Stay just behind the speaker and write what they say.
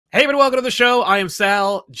Hey, everybody, welcome to the show. I am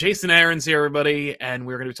Sal. Jason Aaron's here, everybody, and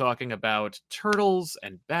we're going to be talking about Turtles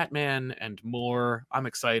and Batman and more. I'm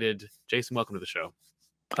excited. Jason, welcome to the show.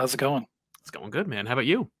 How's it going? It's going good, man. How about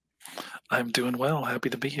you? I'm doing well. Happy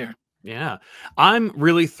to be here. Yeah. I'm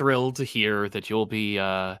really thrilled to hear that you'll be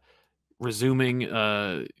resuming,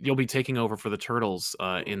 you'll be taking over for the Turtles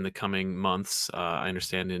in the coming months. I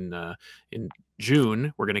understand in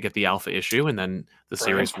June, we're going to get the alpha issue, and then the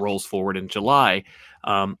series rolls forward in July.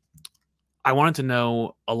 I wanted to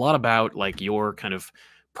know a lot about like your kind of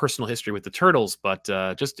personal history with the Turtles, but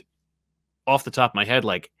just off the top of my head,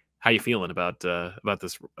 like how you feeling about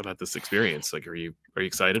this experience? Like, are you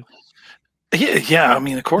excited? Yeah. I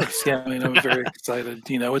mean, of course. Yeah. I mean, I'm very excited.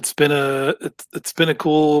 It's been a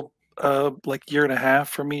cool like year and a half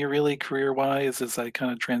for me, really, career wise, as I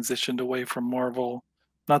kind of transitioned away from Marvel.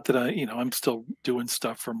 Not that I'm still doing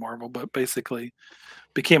stuff for Marvel, but basically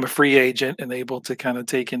became a free agent and able to kind of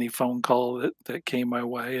take any phone call that came my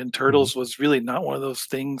way. And Turtles was really not one of those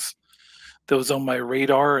things that was on my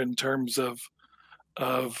radar in terms of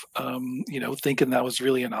thinking that was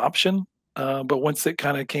really an option. But once it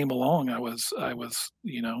kind of came along, I was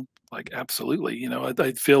like absolutely.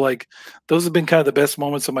 I feel like those have been kind of the best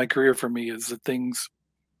moments of my career for me, is the things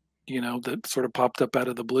that sort of popped up out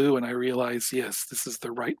of the blue, and I realized, yes, this is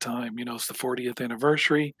the right time. It's the 40th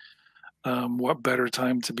anniversary. What better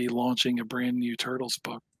time to be launching a brand new Turtles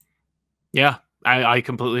book? Yeah, I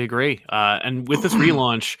completely agree. And with this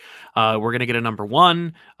relaunch, we're going to get a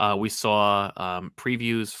 #1. We saw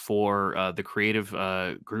previews for the creative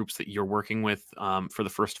groups that you're working with for the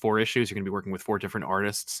first 4 issues. You're going to be working with 4 different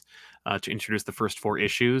artists to introduce the first 4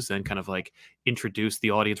 issues and kind of like reintroduce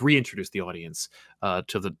the audience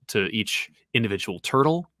to each individual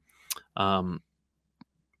turtle. How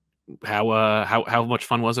much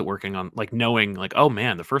fun was it working on, like, knowing like, oh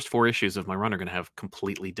man, the first 4 issues of my run are going to have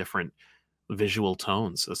completely different visual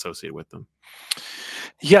tones associated with them?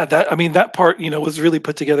 Yeah, that part, was really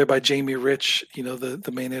put together by Jamie Rich,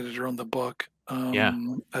 the main editor on the book. Yeah.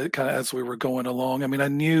 Kind of as we were going along. I mean, I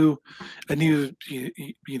knew, when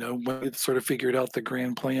I sort of figured out the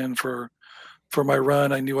grand plan for my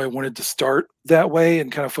run. I knew I wanted to start that way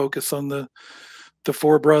and kind of focus on the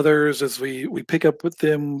 4 brothers as we pick up with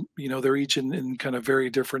them. They're each in kind of very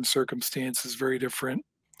different circumstances, very different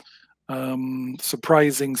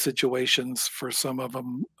surprising situations for some of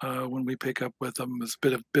them when we pick up with them. As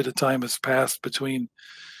bit of time has passed between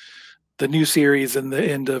the new series and the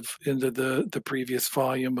end of the previous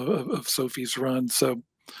volume of Sophie's run. So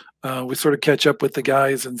we sort of catch up with the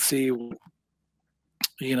guys and see what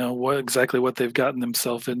they've gotten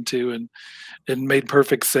themselves into, and it made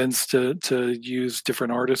perfect sense to use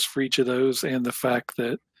different artists for each of those, and the fact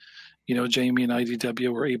that Jamie and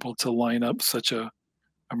IDW were able to line up such a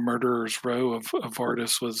murderer's row of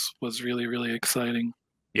artists was really, really exciting.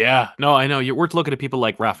 Yeah, no, I know. We're looking at people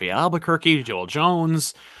like Raphael Albuquerque, Joel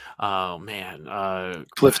Jones, oh man, Cliff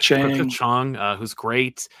Cliff Chang, Chong, who's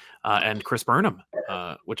great, and Chris Burnham,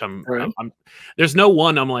 which right? I'm. There's no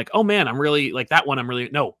one I'm like, oh man, I'm really like that one. I'm really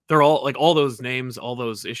no. They're all like all those names, all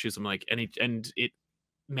those issues. I'm like, and it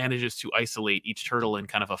manages to isolate each turtle in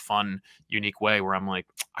kind of a fun, unique way where I'm like,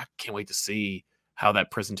 I can't wait to see how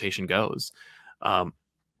that presentation goes.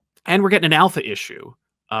 And we're getting an alpha issue,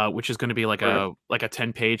 which is going to be like Right. a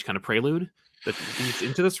 10-page kind of prelude that leads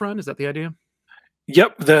into this run. Is that the idea?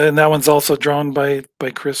 Yep, and that one's also drawn by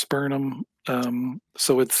Chris Burnham.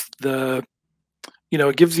 So it's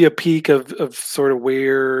it gives you a peek of sort of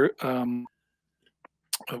where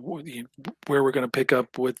we're going to pick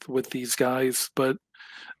up with these guys. But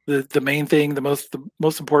the main thing, the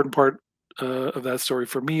most important part of that story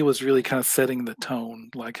for me was really kind of setting the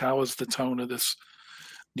tone. Like, how is the tone of this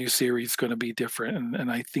new series going to be different? And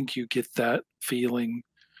I think you get that feeling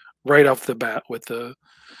right off the bat with the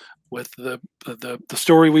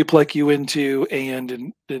story we pluck you into,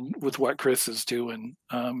 and with what Chris is doing.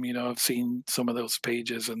 I've seen some of those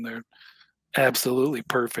pages, and they're absolutely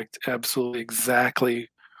perfect, absolutely exactly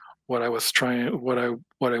what I was trying, what I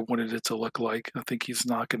wanted it to look like. I think he's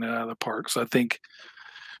knocking it out of the park. So I think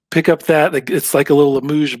pick up that. Like, it's like a little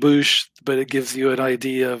amuse bouche, but it gives you an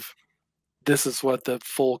idea of this is what the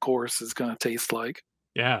full course is going to taste like.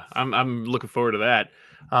 Yeah, I'm looking forward to that.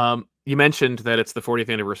 You mentioned that it's the 40th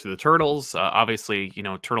anniversary of the Turtles. Obviously,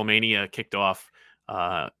 Turtle Mania kicked off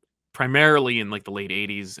uh, primarily in like the late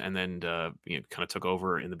 '80s, and then kind of took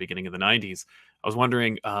over in the beginning of the '90s. I was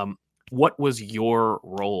wondering, what was your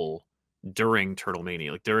role during Turtle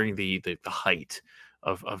Mania, like during the height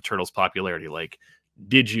of Turtles' popularity? Like,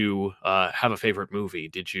 did you have a favorite movie?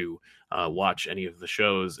 Did you watch any of the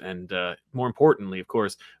shows? And more importantly, of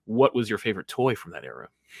course, what was your favorite toy from that era?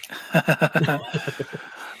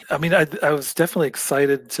 I mean, I was definitely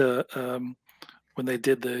excited to when they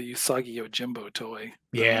did the Usagi Yojimbo toy.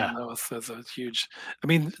 Yeah. That's a huge. I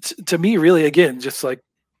mean, to me, really, again, just like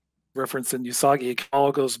referencing Usagi, it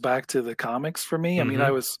all goes back to the comics for me. I mean,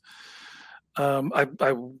 Hmm.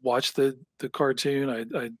 I watched the cartoon.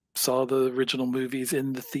 I saw the original movies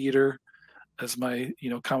in the theater as my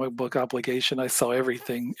comic book obligation. I saw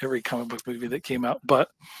everything, every comic book movie that came out. Of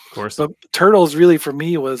course. But Turtles really for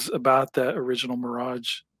me was about that original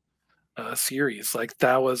Mirage series. Like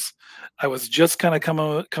that was, I was just kind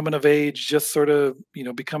of coming of age, just sort of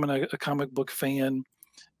becoming a comic book fan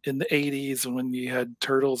in the 80s when you had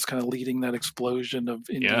Turtles kind of leading that explosion of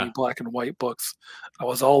Yeah. indie black and white books. I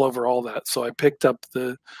was all over all that. So I picked up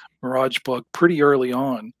the Mirage book pretty early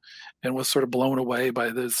on and was sort of blown away by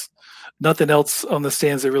this. Nothing else on the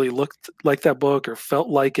stands that really looked like that book or felt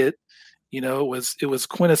like it. It was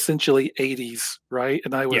quintessentially 80s, right?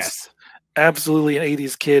 And I was Yes. absolutely an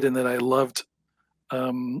 80s kid and that I loved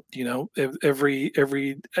every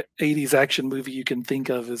 80s action movie you can think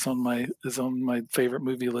of is on my favorite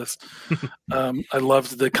movie list. I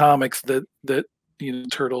loved the comics that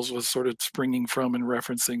Turtles was sort of springing from and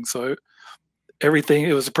referencing. So everything,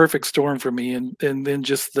 it was a perfect storm for me. And then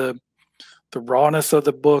just the rawness of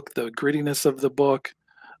the book, the grittiness of the book,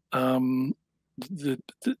 um,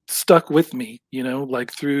 stuck with me.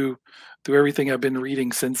 Like through everything I've been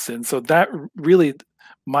reading since then. So that really,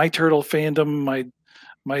 my turtle fandom,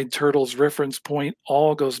 my Turtles reference point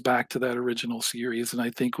all goes back to that original series. And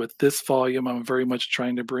I think with this volume, I'm very much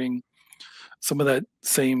trying to bring some of that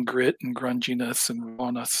same grit and grunginess and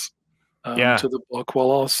rawness Yeah. to the book,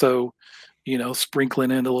 while also,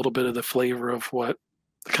 sprinkling in a little bit of the flavor of what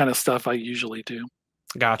the kind of stuff I usually do.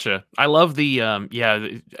 Gotcha. I love the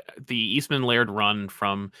Eastman Laird run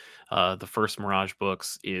from the first Mirage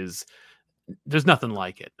books is there's nothing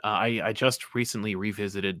like it. I just recently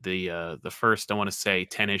revisited the first, I want to say,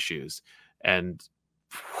 10 issues, and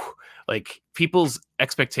like people's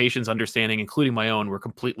expectations, understanding, including my own, were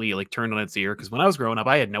completely like turned on its ear. Because when I was growing up,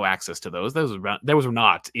 I had no access to those. Those were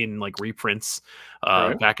not in like reprints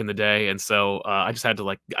Right. back in the day, and so I just had to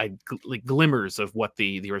like glimmers of what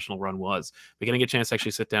the original run was. But getting a chance to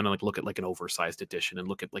actually sit down and like look at like an oversized edition and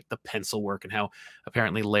look at like the pencil work and how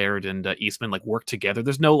apparently Laird and Eastman like worked together.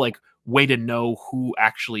 There's no like way to know who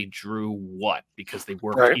actually drew what because they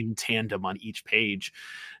worked Right. in tandem on each page,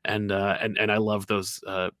 and I love those.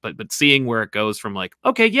 But seeing where it goes from like,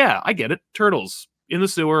 okay, yeah, I get it, turtles in the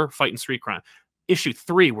sewer fighting street crime. Issue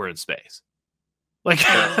 3, we're in space, like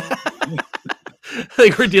Right.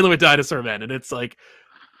 like we're dealing with dinosaur men, and it's like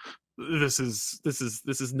this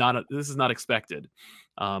is not expected.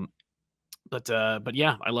 Um, but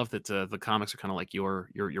yeah, I love that the comics are kind of like your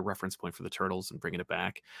reference point for the turtles and bringing it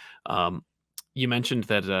back. Um, you mentioned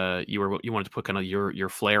that you wanted to put kind of your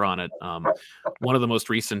flair on it. One of the most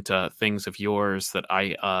recent things of yours that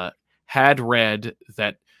I had read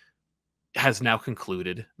that has now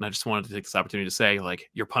concluded, and I just wanted to take this opportunity to say, like,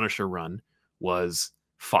 your Punisher run was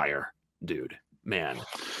fire, dude. Man,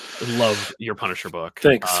 loved your Punisher book,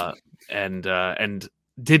 Thanks. and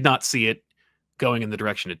did not see it going in the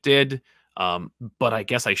direction it did. But I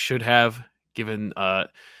guess I should have, given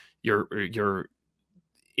your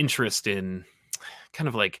interest in kind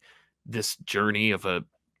of like this journey of a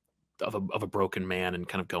broken man and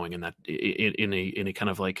kind of going in that in a kind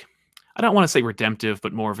of like, I don't want to say redemptive,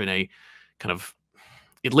 but more of in a kind of,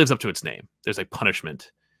 it lives up to its name. There's a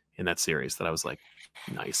punishment in that series that I was like,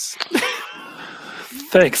 nice.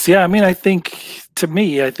 Thanks. Yeah, I mean, I think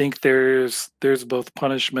there's both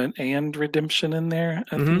punishment and redemption in there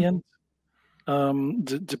at Hmm. the end,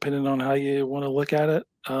 depending on how you want to look at it.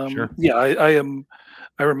 Sure. Yeah, I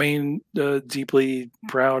remain deeply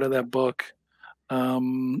proud of that book.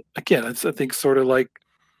 Again, it's, I think, sort of like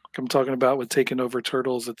I'm talking about with taking over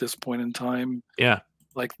Turtles at this point in time, Yeah.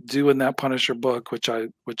 like doing that Punisher book, which I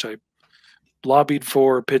lobbied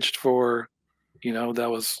for, pitched for. That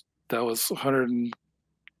was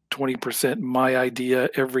 120% my idea.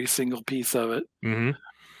 Every single piece of it Hmm.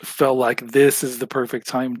 felt like this is the perfect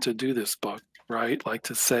time to do this book, right? Like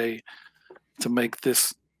to make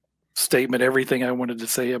this statement, everything I wanted to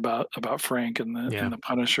say about Frank and the Yeah. and the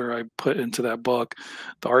Punisher, I put into that book.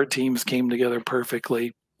 The art teams came together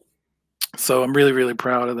perfectly. So I'm really, really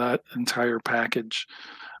proud of that entire package.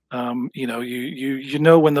 You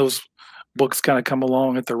know when those books kind of come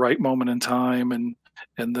along at the right moment in time, and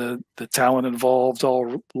the talent involved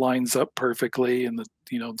all lines up perfectly, and the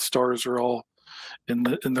stars are all in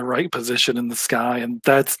the right position in the sky, and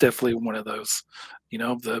that's definitely one of those.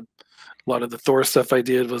 The a lot of the Thor stuff I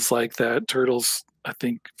did was like that. Turtles, I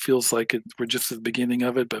think, feels like we're just at the beginning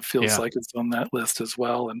of it, but feels Yeah. like it's on that list as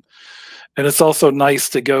well. And it's also nice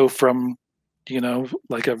to go from,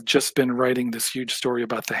 like I've just been writing this huge story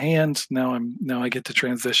about the hand. Now I get to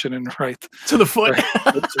transition and write To the foot. write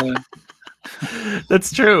the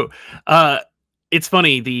That's true. Uh, it's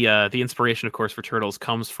funny, the inspiration, of course, for Turtles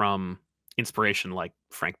comes from inspiration like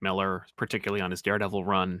Frank Miller, particularly on his Daredevil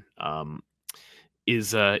run.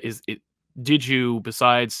 Is it did you,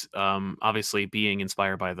 besides, obviously being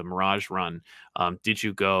inspired by the Mirage run, did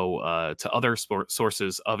you go, to other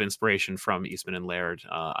sources of inspiration from Eastman and Laird?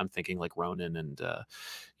 I'm thinking like Ronin and,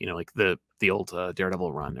 like the old,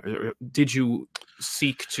 Daredevil run. Or did you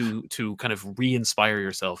seek to kind of re-inspire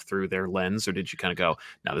yourself through their lens, or did you kind of go,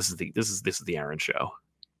 "No, this is the Aaron show"?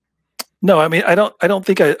 No, I mean, I don't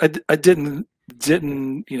think I didn't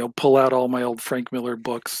pull out all my old Frank Miller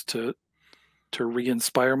books to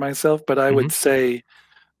re-inspire myself, but I would Mhm. say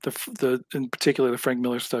the in particular the Frank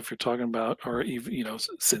Miller stuff you're talking about, or even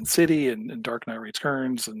Sin City and Dark Knight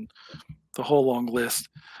Returns and the whole long list.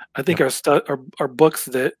 I think Yep. are books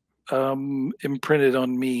that imprinted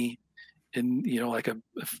on me in like a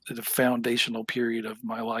foundational period of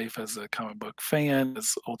my life as a comic book fan,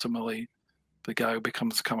 as ultimately the guy who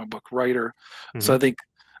becomes a comic book writer. So I Mhm. think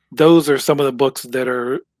those are some of the books that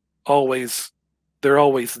are always they're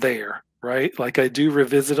always there, right? Like I do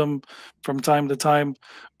revisit them from time to time,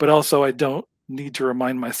 but also I don't need to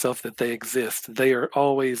remind myself that they exist. They are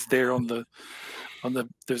always there on the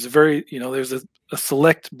there's a very there's a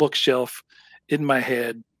select bookshelf in my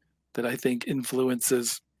head that I think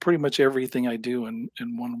influences pretty much everything I do in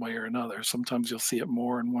one way or another. Sometimes you'll see it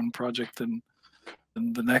more in one project than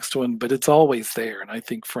the next one, but it's always there. And I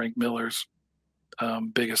think Frank Miller's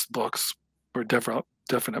biggest books were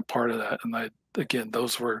definite part of that. And again,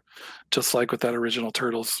 those were just like with that original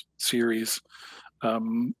Turtles series.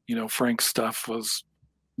 Frank's stuff was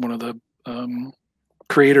one of the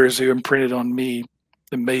creators who imprinted on me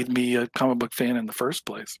and made me a comic book fan in the first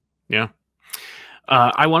place. Yeah.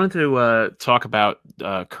 I wanted to talk about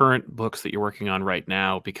current books that you're working on right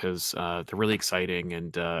now because they're really exciting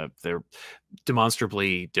and they're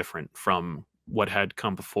demonstrably different from what had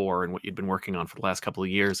come before and what you'd been working on for the last couple of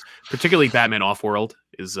years. Particularly, Batman Offworld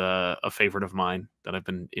is a favorite of mine that I've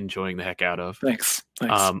been enjoying the heck out of. Thanks.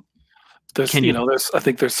 Um, There's, can you? I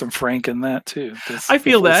think there's some Frank in that too. This I the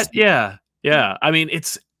feel that, first, yeah, yeah. yeah. I mean,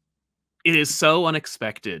 it is so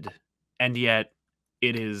unexpected, and yet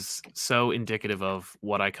it is so indicative of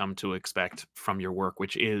what I come to expect from your work,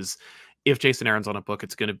 which is if Jason Aaron's on a book,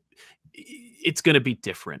 it's gonna be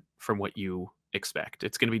different from what you expect.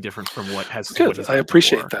 It's gonna be different from what Good. he's I done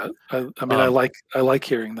appreciate before. that. I mean, Um, I like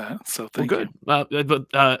hearing that. So well, thank you. good.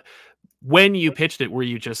 But when you pitched it, were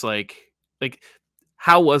you just like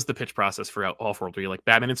how was the pitch process for Offworld? Were you like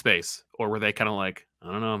Batman in space, or were they kind of like,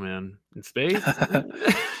 I don't know, man, in space?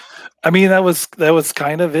 I mean, that was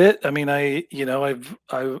kind of it. I mean,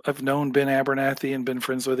 I've known Ben Abernathy and been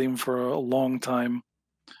friends with him for a long time.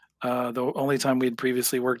 The only time we had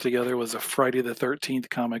previously worked together was a Friday the 13th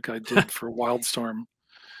comic I did for Wildstorm.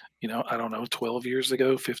 I don't know, 12 years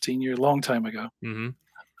ago, 15 years, long time ago. Hmm.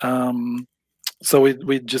 Um, so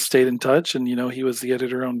we just stayed in touch, and he was the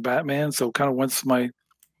editor on Batman. So kind of once my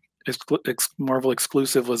Marvel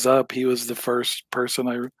exclusive was up, he was the first person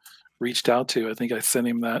I reached out to. I think I sent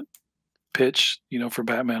him that pitch, for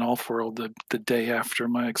Batman Offworld the day after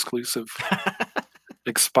my exclusive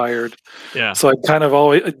expired. Yeah, So I kind of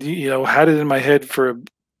always, had it in my head for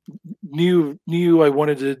knew I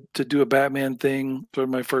wanted to do a Batman thing for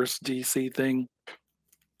my first DC thing,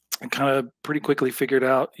 and kind of pretty quickly figured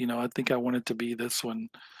out, I think I wanted to be this one.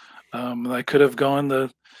 And I could have gone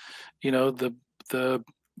the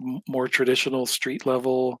more traditional street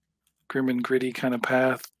level, grim and gritty kind of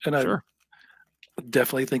path, and I sure.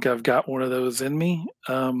 definitely think I've got one of those in me.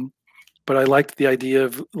 But I liked the idea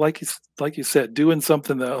of like you said, doing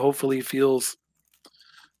something that hopefully feels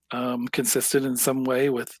consistent in some way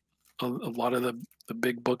with a lot of the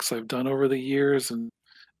big books I've done over the years, and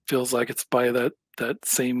feels like it's by that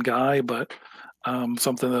same guy, but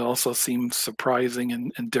something that also seems surprising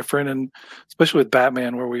and different, and especially with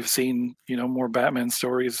Batman, where we've seen more Batman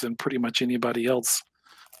stories than pretty much anybody else.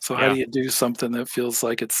 So how do Yeah, you do something that feels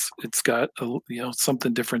like it's got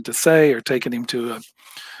something different to say, or taking him to a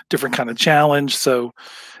different kind of challenge? So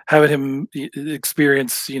having him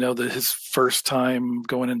experience his first time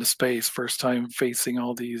going into space, first time facing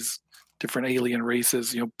all these different alien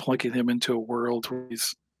races, plunking him into a world where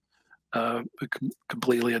he's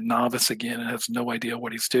completely a novice again and has no idea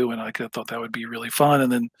what he's doing. I could have thought that would be really fun,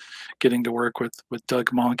 and then getting to work with Doug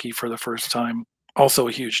Mahnke for the first time, also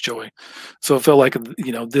a huge joy. So it felt like,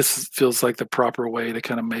 this feels like the proper way to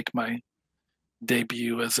kind of make my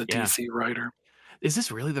debut as a Yeah. DC writer. Is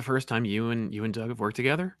this really the first time you and Doug have worked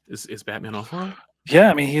together? Is Batman Elseworld?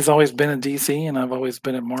 Yeah, I mean, he's always been in DC, and I've always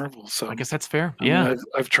been at Marvel. I So guess that's fair. I mean, Yeah.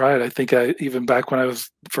 I've tried. I think I even back when I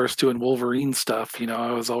was first doing Wolverine stuff,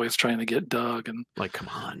 I was always trying to get Doug, and Like, come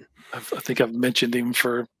on. I think I've mentioned him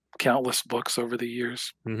for countless books over the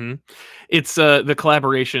years. Mhm. It's, the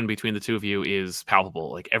collaboration between the 2 of you is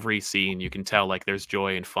palpable. Like, every scene, you can tell, like, there's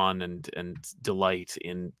joy and fun and delight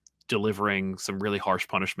in delivering some really harsh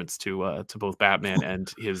punishments to both Batman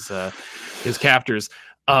and his captors.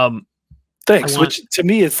 I Thanks. want Which to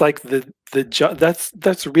me is like the job.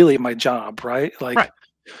 That's really my job, right? Like Right,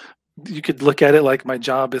 you could look at it like my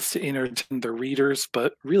job is to entertain the readers,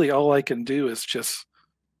 but really all I can do is just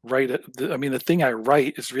write it. I mean, the thing I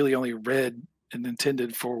write is really only read and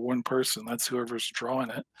intended for one person. That's whoever's drawing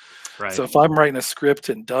it. right. So if I'm writing a script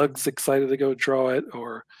and Doug's excited to go draw it,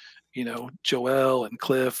 or Joel and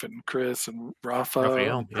Cliff and Chris and Rafa and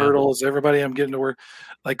Raphael, yeah. Turtles, everybody I'm getting to work,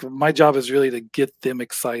 like my job is really to get them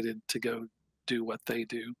excited to go do what they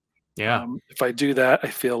do. Yeah, If I do that, I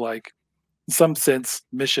feel like, in some sense,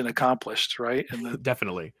 mission accomplished, right? And the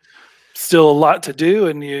definitely. still a lot to do,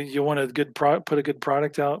 and you want a put a good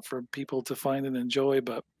product out for people to find and enjoy,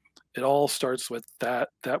 but it all starts with that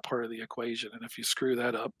part of the equation. And if you screw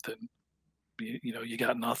that up, then you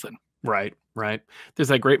got nothing. Right, right. There's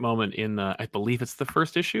that great moment in, I believe it's the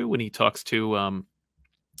first issue when he talks to,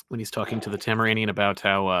 when he's talking to the Tamaranian about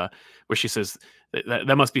how, where she says,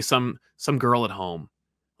 That must be some girl at home.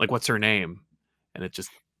 Like, what's her name?" And it just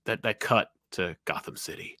that cut to Gotham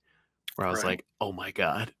City, where I was Right. like, "Oh my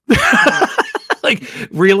god." Like,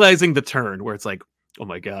 realizing the turn where it's like, "Oh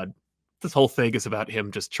my god, this whole thing is about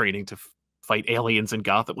him just training to fight aliens in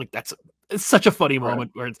Gotham." Like, it's such a funny Right. moment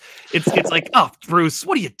where it's like, "Oh, Bruce,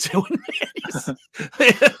 what are you doing, man?"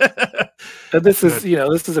 And this is,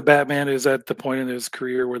 Good. this is a Batman who's at the point in his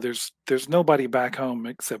career where there's nobody back home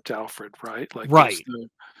except Alfred, right? Like Right.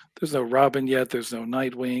 there's no Robin yet, there's no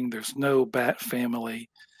Nightwing, there's no Bat family.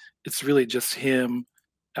 It's really just him,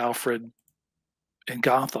 Alfred, and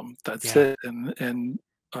Gotham. That's Yeah. it.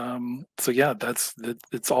 So yeah,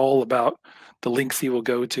 it's all about the links he will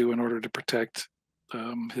go to in order to protect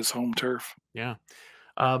his home turf. Yeah.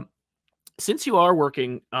 Um, since you are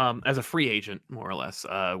working as a free agent, more or less,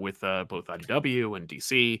 with both IDW and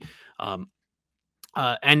DC, um,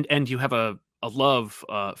 and you have a love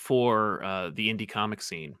for the indie comic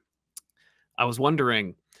scene, I was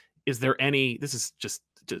wondering, is there any? This is just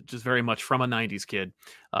very much from a '90s kid.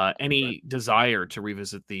 Right. Any desire to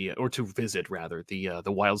revisit or to visit rather the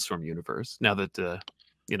Wildstorm universe now that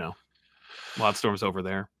you know Wildstorm's over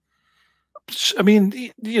there? I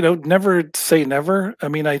mean, never say never. I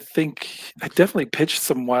mean, I think I definitely pitched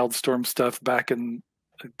some Wildstorm stuff Back back in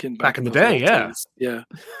in the those day, old yeah, days. Yeah.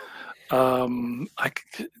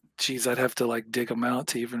 Geez, I'd have to like dig them out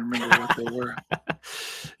to even remember what they were.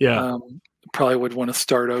 yeah, Um, Probably would want to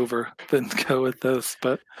start over than go with those,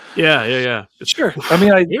 but yeah. Just sure. I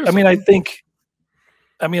mean, I, I years mean, I ago. think,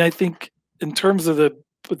 I mean, I think in terms of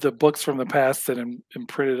the books from the past that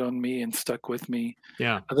imprinted on me and stuck with me,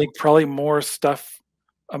 Yeah, I think probably more stuff.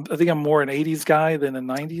 I think I'm more an '80s guy than a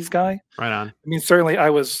 '90s guy. right on. I mean, certainly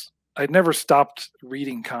I'd never stopped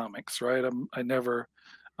reading comics, right? I never,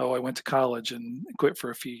 oh, I went to college and quit for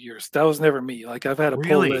a few years. That was never me. Like I've had a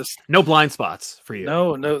pull Really, list. no blind spots for you.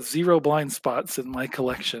 No, no, zero blind spots in my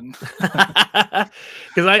collection.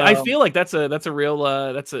 Because I Um, feel like that's a real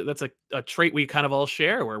that's a trait we kind of all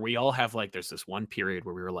share where we all have like there's this one period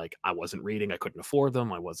where we were like I wasn't reading, I couldn't afford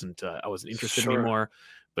them, I wasn't interested sure. anymore.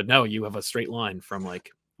 But no, you have a straight line from like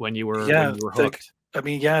when Yeah, you were hooked. I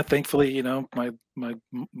mean, yeah, thankfully, my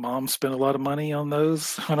mom spent a lot of money on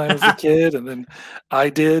those when I was a kid, and then I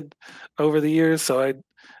did over the years. So I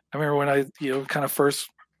remember when I, kind of first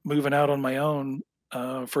moving out on my own,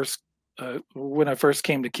 first when I first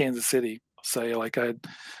came to Kansas City. Say like I had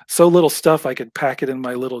so little stuff I could pack it in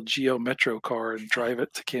my little Geo Metro car and drive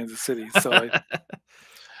it to Kansas City. So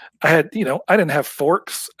I had, I didn't have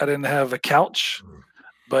forks, I didn't have a couch,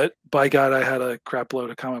 but by God, I had a crap load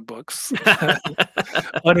of comic books,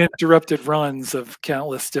 uninterrupted runs of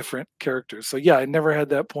countless different characters. So yeah, I never had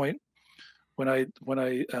that point when I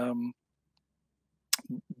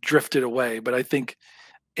drifted away. But I think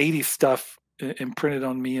 '80s stuff imprinted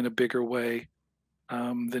on me in a bigger way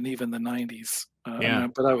than even the '90s. I Yeah,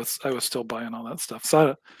 mean, but I was still buying all that stuff.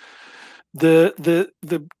 So the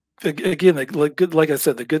again, like I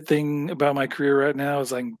said, the good thing about my career right now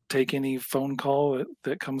is I can take any phone call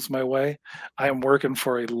that comes my way. I am working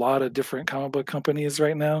for a lot of different comic book companies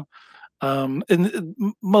right now, and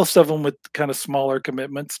most of them with kind of smaller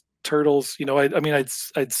commitments. Turtles, I mean,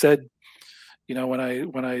 I'd said, when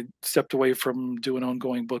I stepped away from doing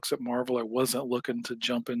ongoing books at Marvel, I wasn't looking to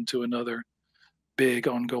jump into another big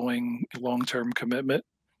ongoing long-term commitment.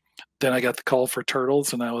 Then I got the call for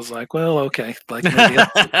Turtles, and I was like, well, okay, like maybe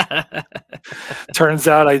turns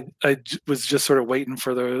out was just sort of waiting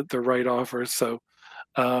for the right offer. So,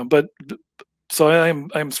 but so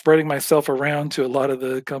I'm spreading myself around to a lot of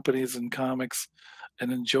the companies and comics,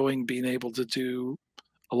 and enjoying being able to do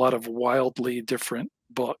a lot of wildly different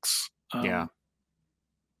books. Yeah.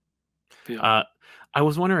 Yeah. Uh, I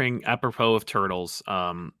was wondering, apropos of turtles,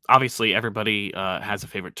 obviously everybody has a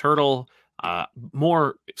favorite turtle.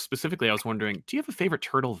 More specifically, I was wondering, do you have a favorite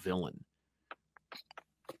turtle villain?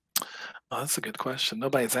 Oh, that's a good question.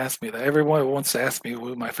 Nobody's asked me that. Everyone wants to ask me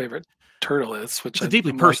who my favorite turtle is, which It's a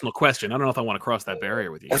deeply I'm like, personal question. I don't know if I want to cross that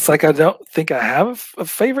barrier with you it's here. like I don't think I have a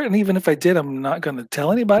favorite, and even if I did, I'm not going to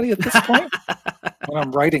tell anybody at this point when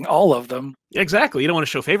I'm writing all of them. Exactly. You don't want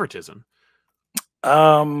to show favoritism.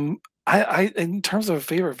 In terms of a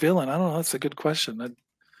favorite villain, I don't know. That's a good question.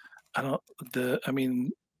 I don't I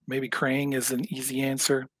mean, maybe Krang is an easy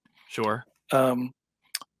answer. Sure.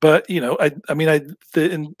 But I mean,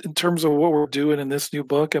 in terms of what we're doing in this new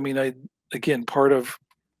book, I mean, again, part of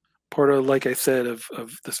like I said, of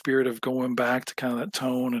the spirit of going back to kind of that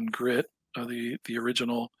tone and grit of the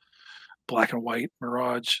original black and white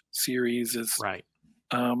Mirage series is, Right.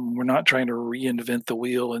 we're not trying to reinvent the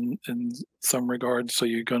wheel in some regards. So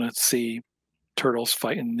you're going to see turtles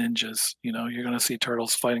fighting ninjas. You're going to see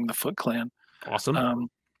turtles fighting the Foot Clan. Awesome. Um,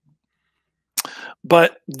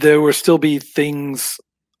 but there will still be things,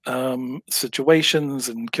 situations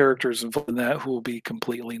and characters involved in that who will be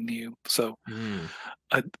completely new. So Mm,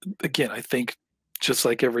 I, again, I think just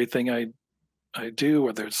like everything I do,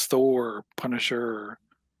 whether it's Thor or Punisher or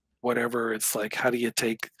whatever, it's like, how do you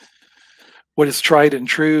take what is tried and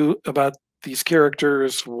true about these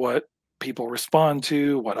characters, what people respond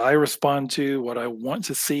to, what I respond to, what I want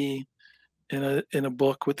to see in a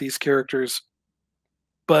book with these characters,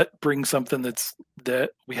 but bring something that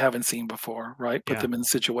we haven't seen before, right? Put yeah. them in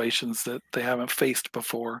situations that they haven't faced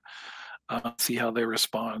before, see how they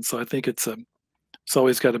respond. So I think it's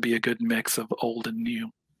always got to be a good mix of old and new.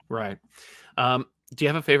 Right. Do you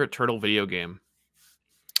have a favorite turtle video game?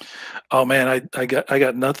 Oh man, I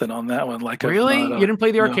got nothing on that one. Like I've Really? not You didn't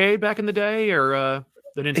play the no. arcade back in the day, or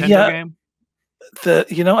the Nintendo Yeah, game?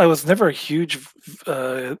 I was never a huge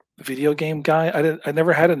video game guy. I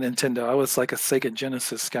never had a Nintendo. I was like a Sega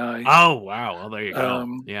Genesis guy. Oh wow. Well, there you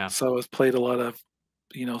go. Yeah. So I was played a lot of,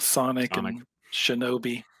 Sonic Sonic. and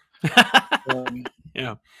Shinobi. Um,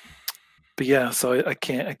 Yeah. but yeah, so I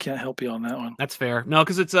can't help you on that one. That's fair. No,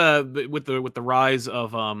 because it's with the rise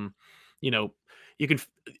of you know, you can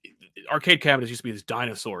arcade cabinets used to be these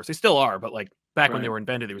dinosaurs. They still are, but like back when they Right. were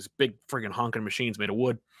invented, there was big friggin' honking machines made of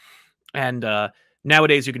wood. And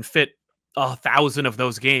nowadays you can fit 1,000 of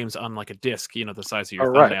those games on like a disc, the size of your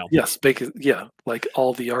All right. thumbnail. Yes, yeah, like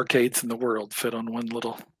all the arcades in the world fit on one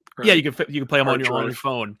little, Yeah, right, you can play them hard on your drive.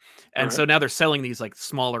 phone. And Right. so now they're selling these like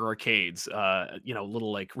smaller arcades,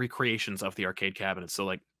 little like recreations of the arcade cabinets. So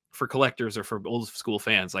like for collectors or for old school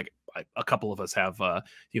fans, like a couple of us have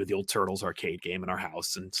the old Turtles arcade game in our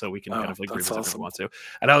house, and so we can kind Oh, of like that's revisit if we awesome. want to.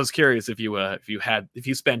 And I was curious if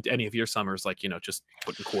you spent any of your summers like just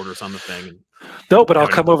putting quarters on the thing and No, but I'll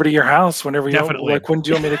having come over to your house whenever definitely. like, when do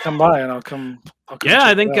you want me to come by? And I'll come Yeah, I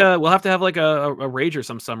check think it out. we'll have to have like a rager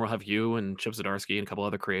some summer. We'll have you and Chip Zdarsky and a couple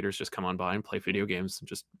other creators just come on by and play video games and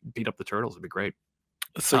just beat up the turtles. It'd be great.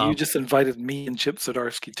 So you Um, just invited me and Chip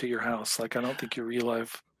Zdarsky to your house. Like, I don't think you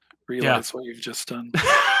yeah. realize what you've just done.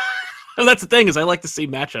 Well, that's the thing is I like to see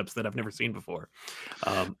matchups that I've never seen before.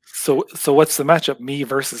 Um, So what's the matchup? Me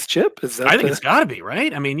versus Chip? Is I that think the it's got to be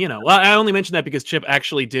right. I mean, well, I only mentioned that because Chip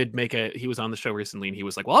actually did he was on the show recently and he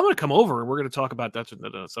was like, "Well, I'm going to come over and we're going to talk about that."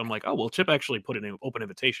 So I'm like, "Oh, well, Chip actually put an open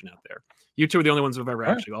invitation out there. You two are the only ones who've ever all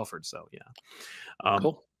right, actually offered." So yeah. Um,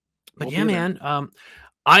 cool. but We'll yeah, be there. man.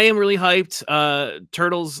 I am really hyped.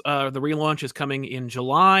 Turtles, the relaunch is coming in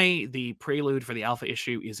July. The prelude for the alpha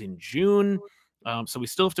issue is in June. So we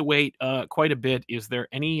still have to wait quite a bit. Is there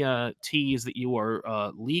any tease that you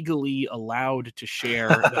are legally allowed to share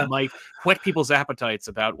that might whet people's appetites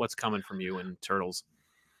about what's coming from you in Turtles?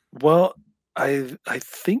 Well, I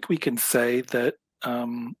think we can say that,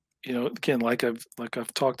 again, like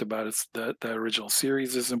I've talked about, it's that original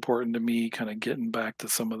series is important to me, kind of getting back to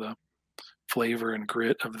some of the flavor and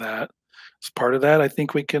grit of that. as part of that, I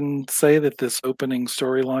think we can say that this opening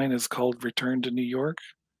storyline is called Return to New York.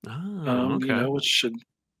 Oh, okay. Which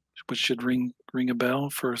should ring a bell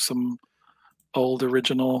for some old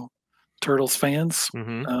original Turtles fans.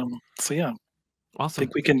 Mm-hmm. So yeah, I Awesome.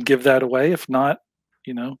 think we can give that away. If not,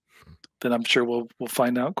 you know, then I'm sure we'll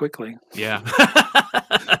find out quickly. Yeah.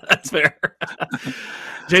 That's fair.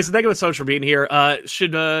 Jason, thank you so much for being here. Is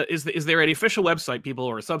there any official website people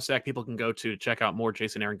or a Substack people can go to check out more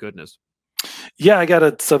Jason Aaron goodness? Yeah, I got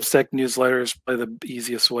a Substack newsletter. Is probably the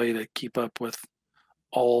easiest way to keep up with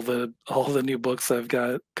all the new books I've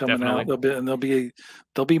got coming out. Definitely.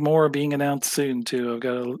 There'll be more being announced soon too. I've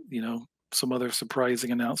got some other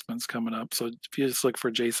surprising announcements coming up. So if you just look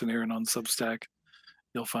for Jason Aaron on Substack,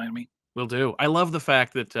 you'll find me. Will do. I love the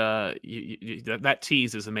fact that that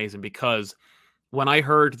tease is amazing because when I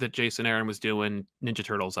heard that Jason Aaron was doing Ninja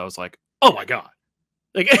Turtles, I was like, oh my God.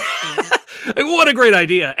 Like, like, what a great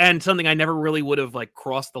idea, and something I never really would have like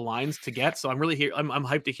crossed the lines to get. So I'm really here. I'm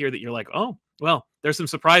hyped to hear that you're like, oh, well, there's some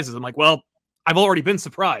surprises. I'm like, well, I've already been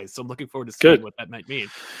surprised, so I'm looking forward to seeing Good. what that might mean.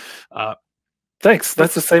 Uh, Thanks. but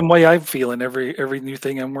That's the same way I'm feeling every new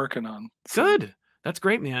thing I'm working on. So good. That's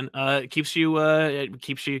great, man. It keeps you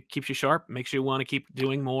sharp. Makes you want to keep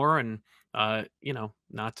doing more, and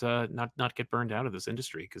not get burned out of this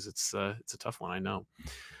industry because it's a tough one. I know.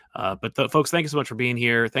 Folks, thank you so much for being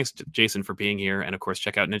here. Thanks to Jason for being here. And of course,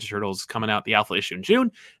 check out Ninja Turtles coming out, the Alpha issue in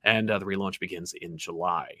June, and the relaunch begins in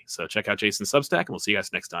July. So check out Jason's Substack, and we'll see you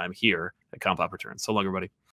guys next time here at ComicPop Returns. So long, everybody.